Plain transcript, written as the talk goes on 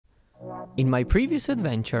In my previous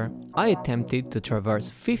adventure, I attempted to traverse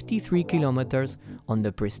 53 kilometers on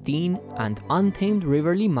the pristine and untamed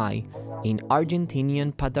river Limay in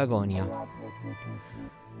Argentinian Patagonia.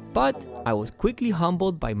 But I was quickly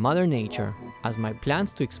humbled by Mother Nature, as my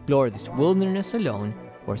plans to explore this wilderness alone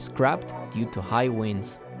were scrapped due to high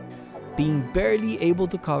winds. Being barely able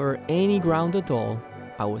to cover any ground at all,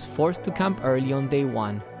 I was forced to camp early on day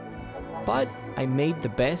one. But I made the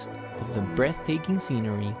best of the breathtaking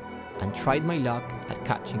scenery and tried my luck at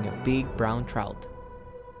catching a big brown trout.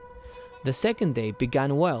 The second day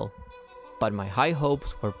began well, but my high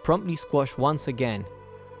hopes were promptly squashed once again,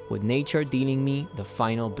 with nature dealing me the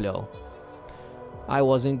final blow. I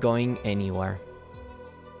wasn't going anywhere.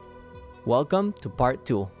 Welcome to part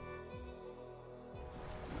 2.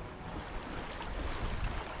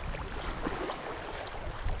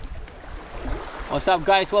 What's up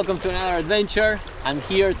guys, welcome to another adventure. I'm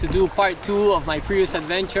here to do part 2 of my previous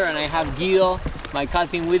adventure and I have Guido, my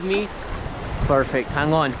cousin, with me. Perfect,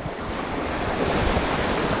 hang on.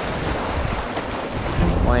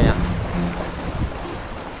 Buena.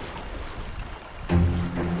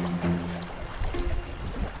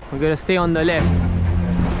 We're gonna stay on the left.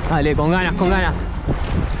 Dale, con ganas, con ganas.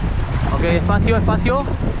 Ok, despacio, despacio.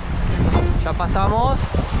 Ya pasamos.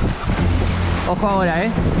 Ojo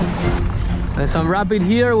ahora, There's some rapid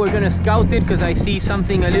here. We're gonna scout it because I see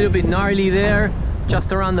something a little bit gnarly there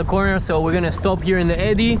just around the corner, so we're gonna stop here in the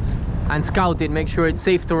eddy and scout it, make sure it's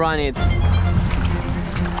safe to run it.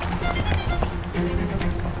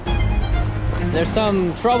 There's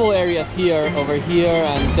some trouble areas here, over here,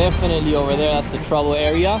 and definitely over there. That's the trouble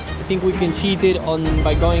area. I think we can cheat it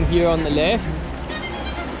by going here on the left,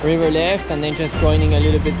 river left, and then just joining a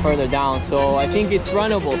little bit further down. So I think it's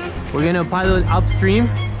runnable. We're gonna paddle upstream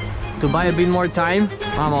to buy a bit more time.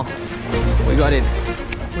 Vamos, we got it.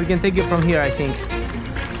 We can take it from here, I think.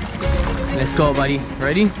 Let's go, buddy.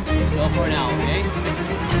 Ready? Go for now, okay?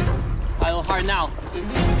 Paddle hard now.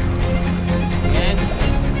 Again.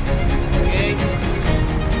 Okay.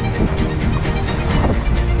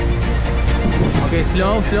 Okay,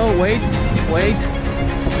 slow, slow. Wait, wait.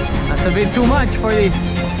 That's a bit too much for this.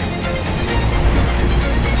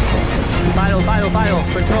 Paddle, paddle, paddle.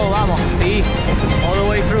 Control, vamos. Sí. All the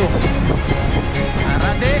way through.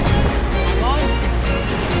 Agarrate. Hang on.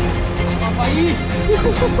 Vamos allí.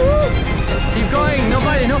 Keep going. No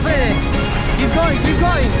pares, no frenes. Keep going, keep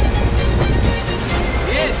going.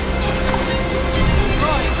 Bien. Keep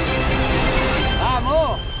going.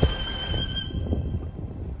 Vamos.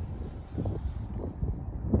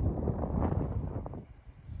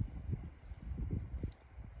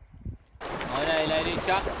 Ahora de la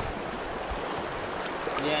derecha.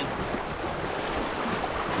 Bien.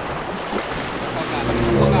 Acá.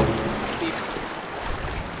 Sí.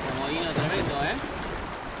 Remolino tremendo,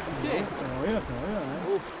 Sí.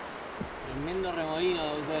 Uf. Tremendo remolino.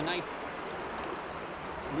 That was a nice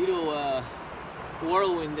little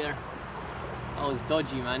whirlwind there. That was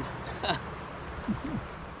dodgy, man.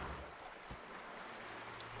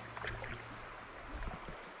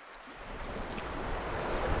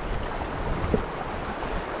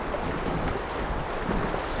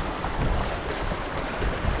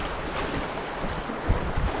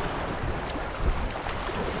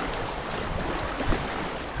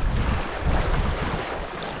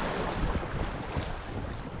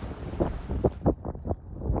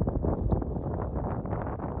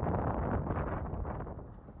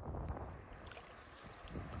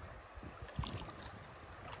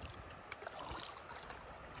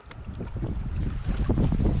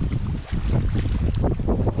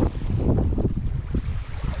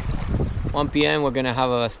 One PM, we're gonna have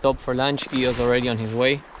a stop for lunch. Guido's already on his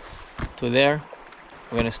way to there.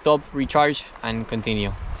 We're gonna stop, recharge, and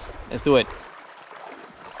continue. Let's do it.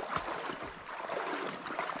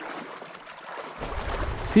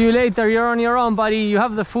 See you later. You're on your own, buddy. You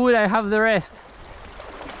have the food, I have the rest.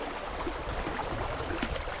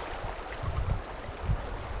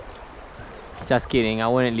 Just kidding, I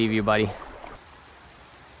wouldn't leave you, buddy.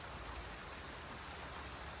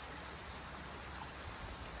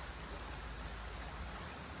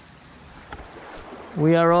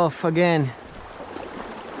 We are off again.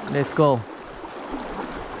 Let's go.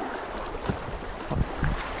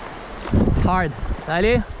 Hard.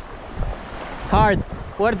 Dale. Hard.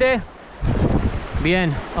 Fuerte.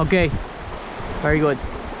 Bien. Okay. Very good.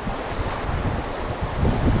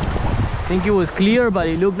 I think it was clear, but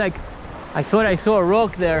it looked like I thought I saw a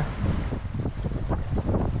rock there.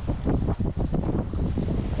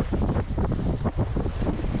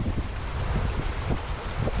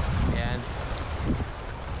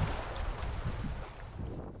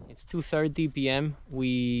 2:30 p.m.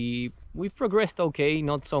 We've progressed okay,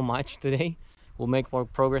 not so much today. We'll make more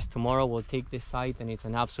progress tomorrow. We'll take this site, and it's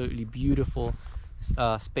an absolutely beautiful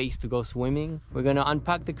space to go swimming. We're gonna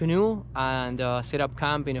unpack the canoe and set up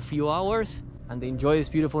camp in a few hours and enjoy this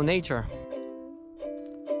beautiful nature.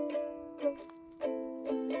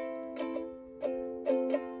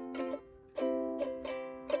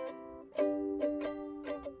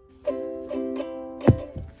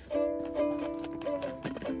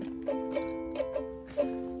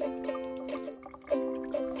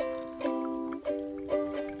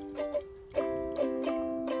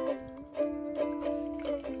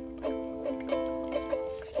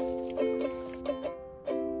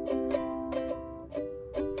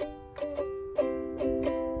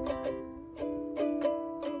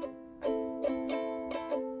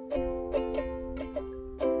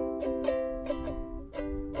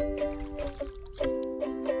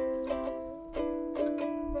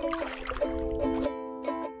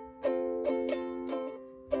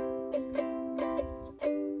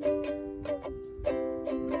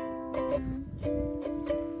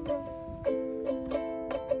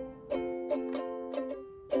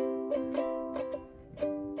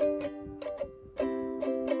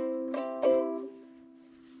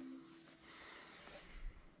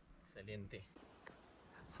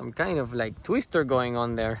 Some kind of like twister going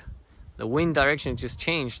on there. The wind direction just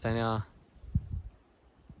changed, and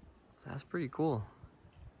that's pretty cool.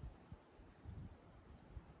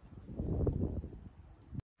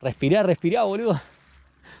 Respira, respira, boludo.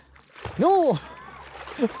 No.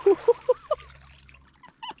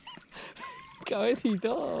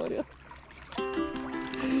 Cabecito, boludo.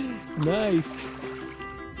 Nice.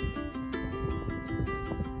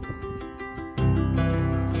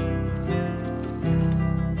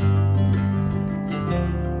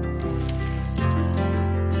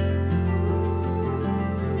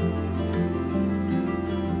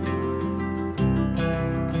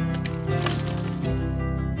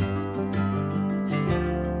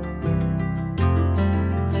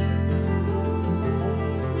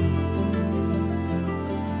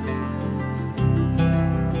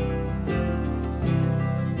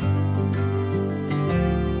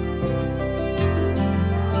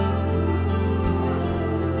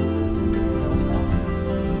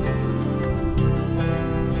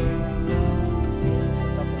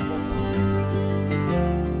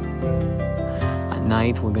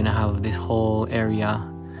 Night we're gonna have this whole area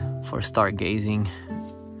for stargazing.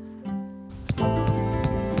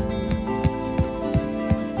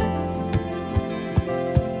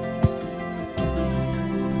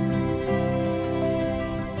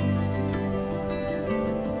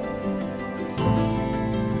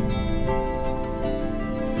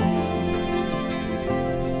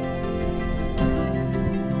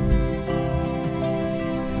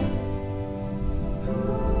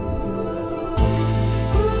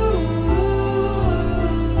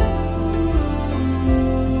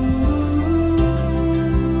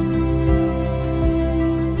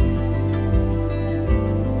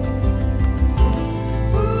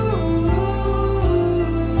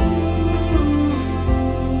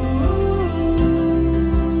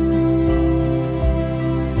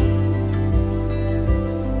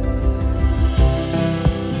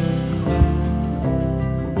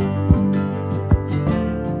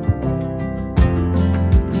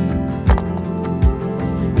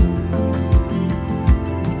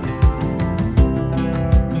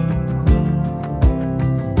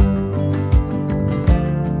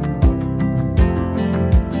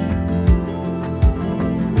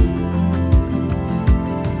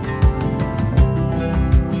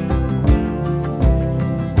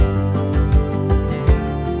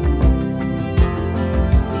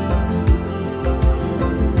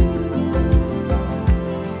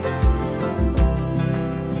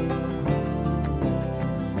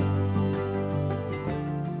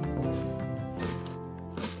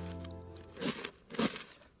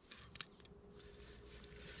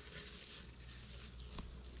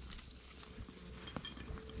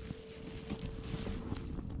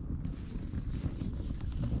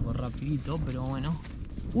 Rapidito, pero bueno.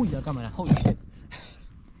 Uy, la cámara, holy shit.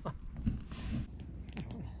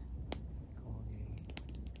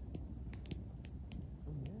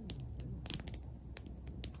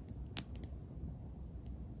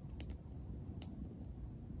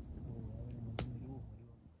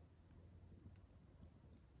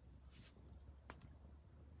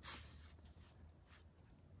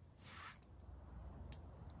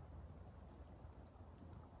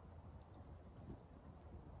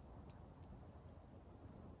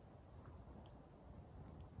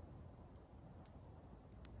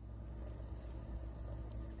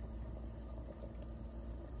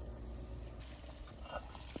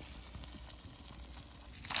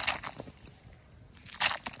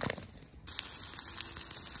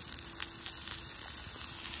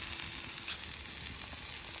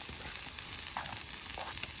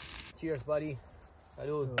 Cheers, buddy.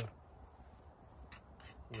 Salud.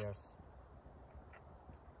 Cheers.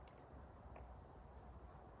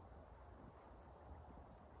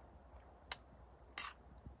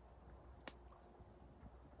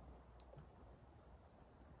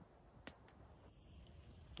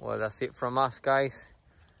 Well, that's it from us, guys.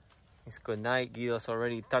 It's good night. Guido's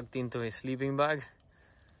already tucked into his sleeping bag.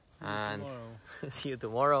 And see you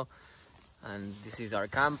tomorrow. And this is our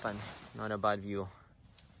camp, and not a bad view.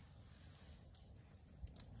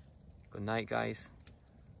 Good night, guys.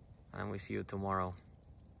 And we see you tomorrow.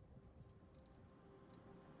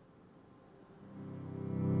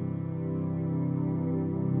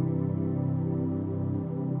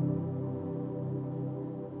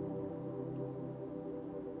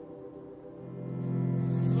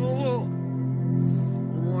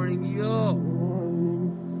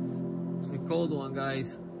 Cold one,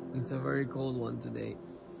 guys. It's a very cold one today.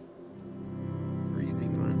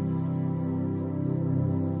 Freezing, man.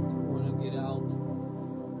 I want to get out.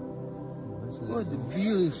 What the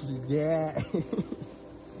view is that?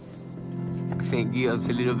 I think Gio's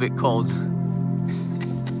a little bit cold.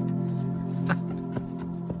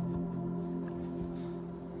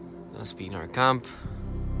 That's been our camp.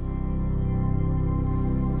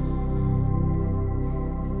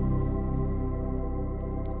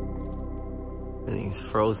 Everything's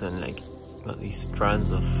frozen, like got these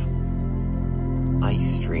strands of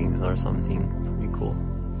ice strings or something. Pretty cool.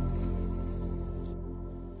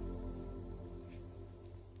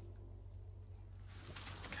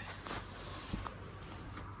 Okay.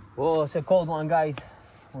 Whoa, it's a cold one, guys.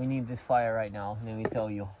 We need this fire right now, let me tell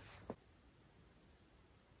you.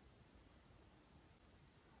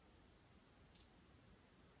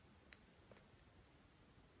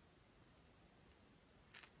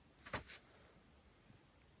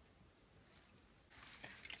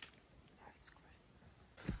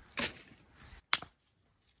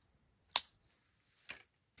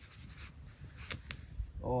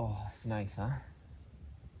 Oh, it's nice, huh?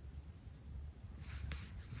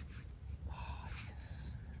 Oh, yes.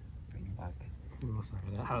 Bring back.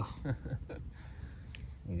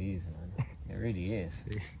 It is, man. It really is.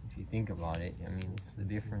 If you think about it, I mean, it's the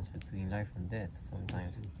difference between life and death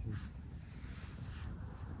sometimes. It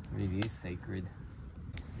really is sacred.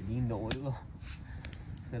 Qué lindo, boludo.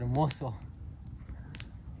 Es hermoso.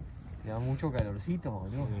 Te da mucho calorcito,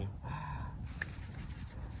 boludo. Sí.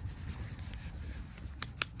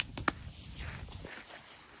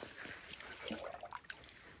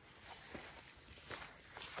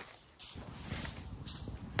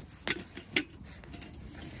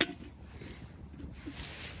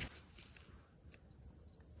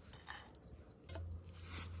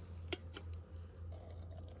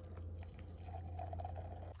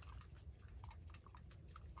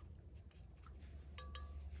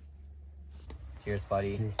 Cheers,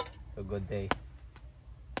 buddy. Cheers. It's a good day.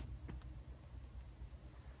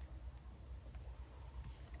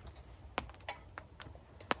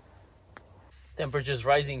 Temperature's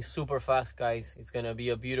rising super fast, guys. It's gonna be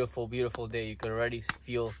a beautiful, beautiful day. You can already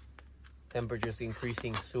feel temperatures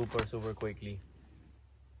increasing super, super quickly.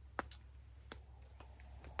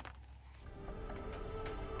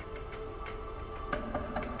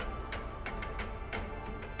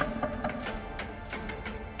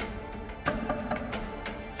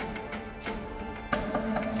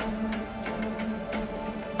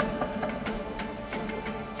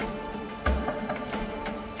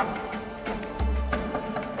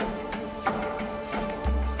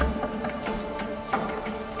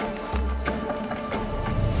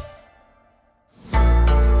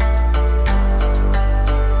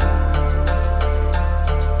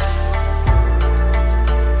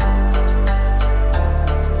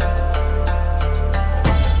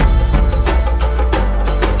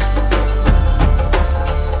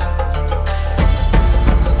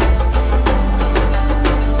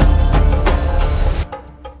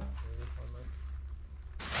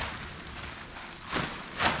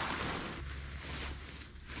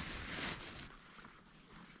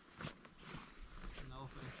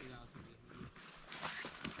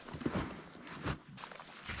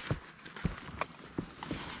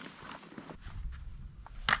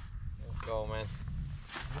 Go, man.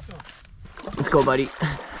 Let's go, buddy.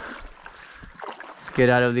 Let's get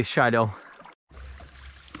out of this shadow.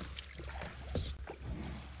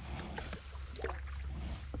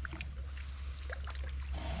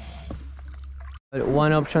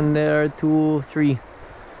 One option there, 2, 3. I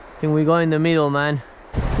think we go in the middle, man.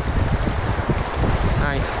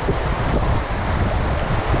 Nice.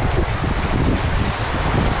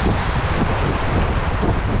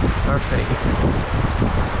 Perfect.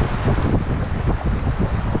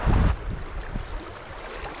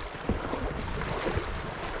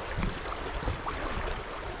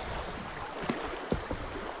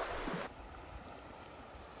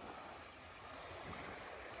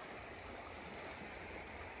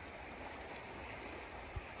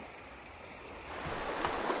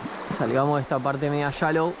 Salgamos de esta parte media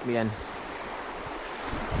shallow. Bien.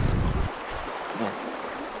 Bien.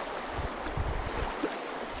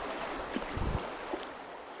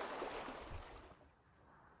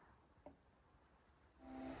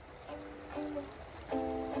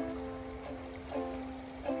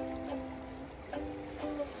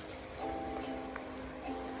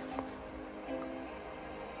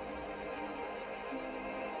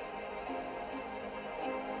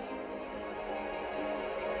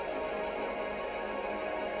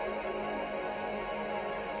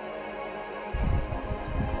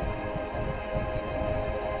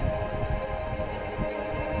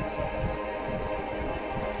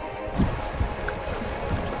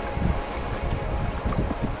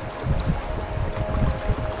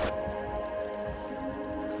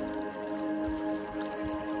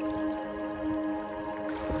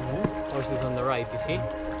 Horses on the right, you see?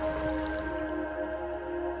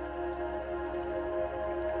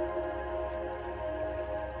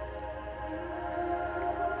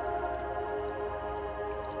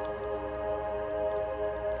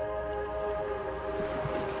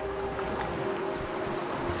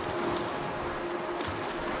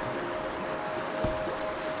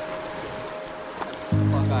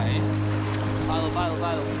 Acá, Pado,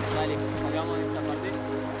 dale, salgamos de esta parte.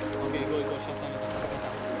 Ok, go, ya está,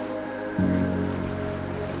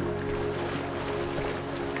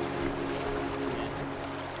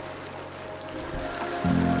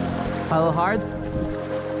 Paddle hard.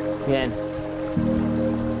 Bien.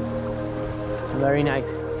 Very nice.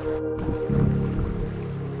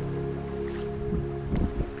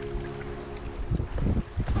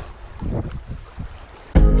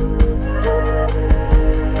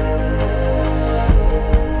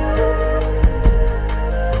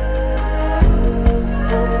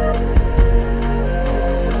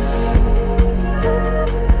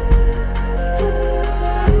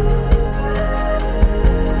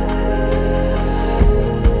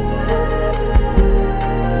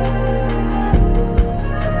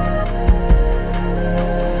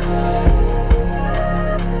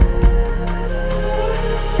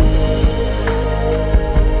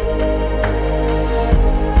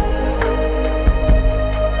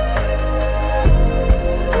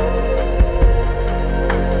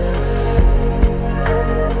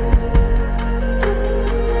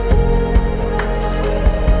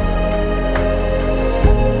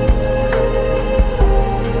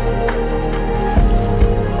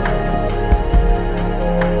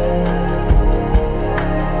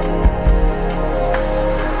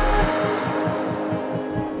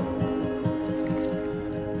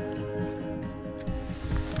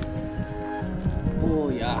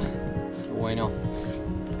 Bueno,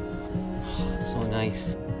 so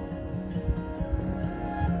nice.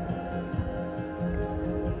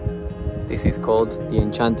 This is called the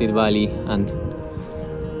Enchanted Valley, and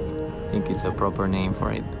I think it's a proper name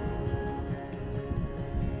for it.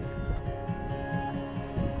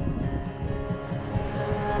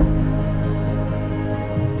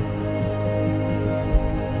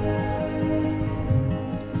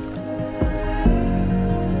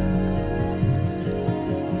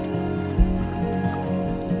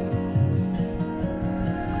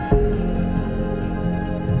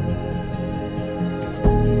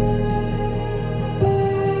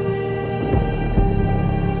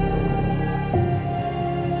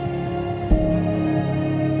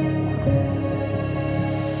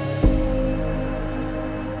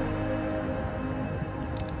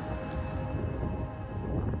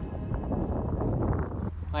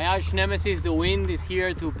 My arch nemesis, the wind, is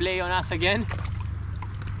here to play on us again.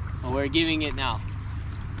 So we're giving it now.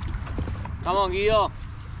 Come on, Guido.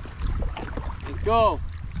 Let's go.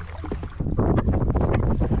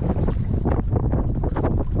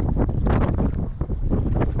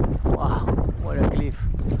 Wow, what a cliff.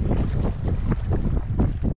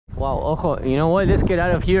 Wow, ojo, you know what? Let's get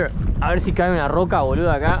out of here. A ver si cae una roca, boludo,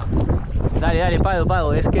 acá. Dale, dale,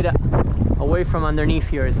 Pado. Let's get away from underneath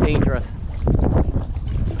here. It's dangerous.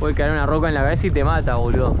 Puede caer una roca en la cabeza y te mata,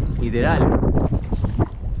 boludo. Literal.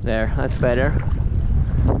 There, that's better.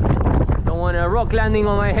 Don't want a rock landing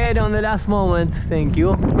on my head on the last moment. Thank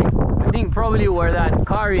you. I think probably where that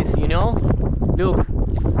car is, you know? Look,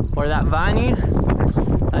 where that van is.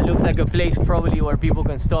 That looks like a place probably where people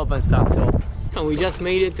can stop and stuff. So we just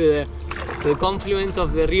made it to the confluence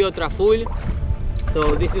of the Rio Traful.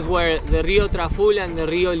 So this is where the Rio Traful and the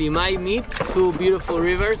Rio Limay meet. Two beautiful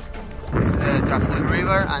rivers. This is the Traful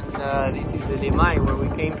River, and this is the Limay, where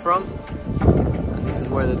we came from. And this is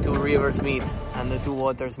where the two rivers meet, and the two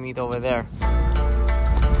waters meet over there.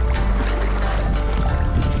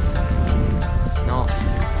 No.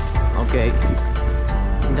 Okay.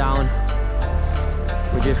 Down.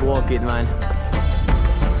 just walk it, man.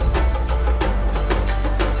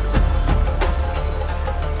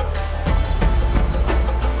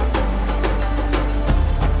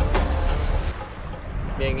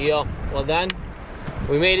 Bien, Guido. Well done.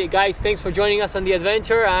 We made it, guys. Thanks for joining us on the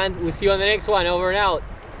adventure, and we'll see you on the next one. Over and out.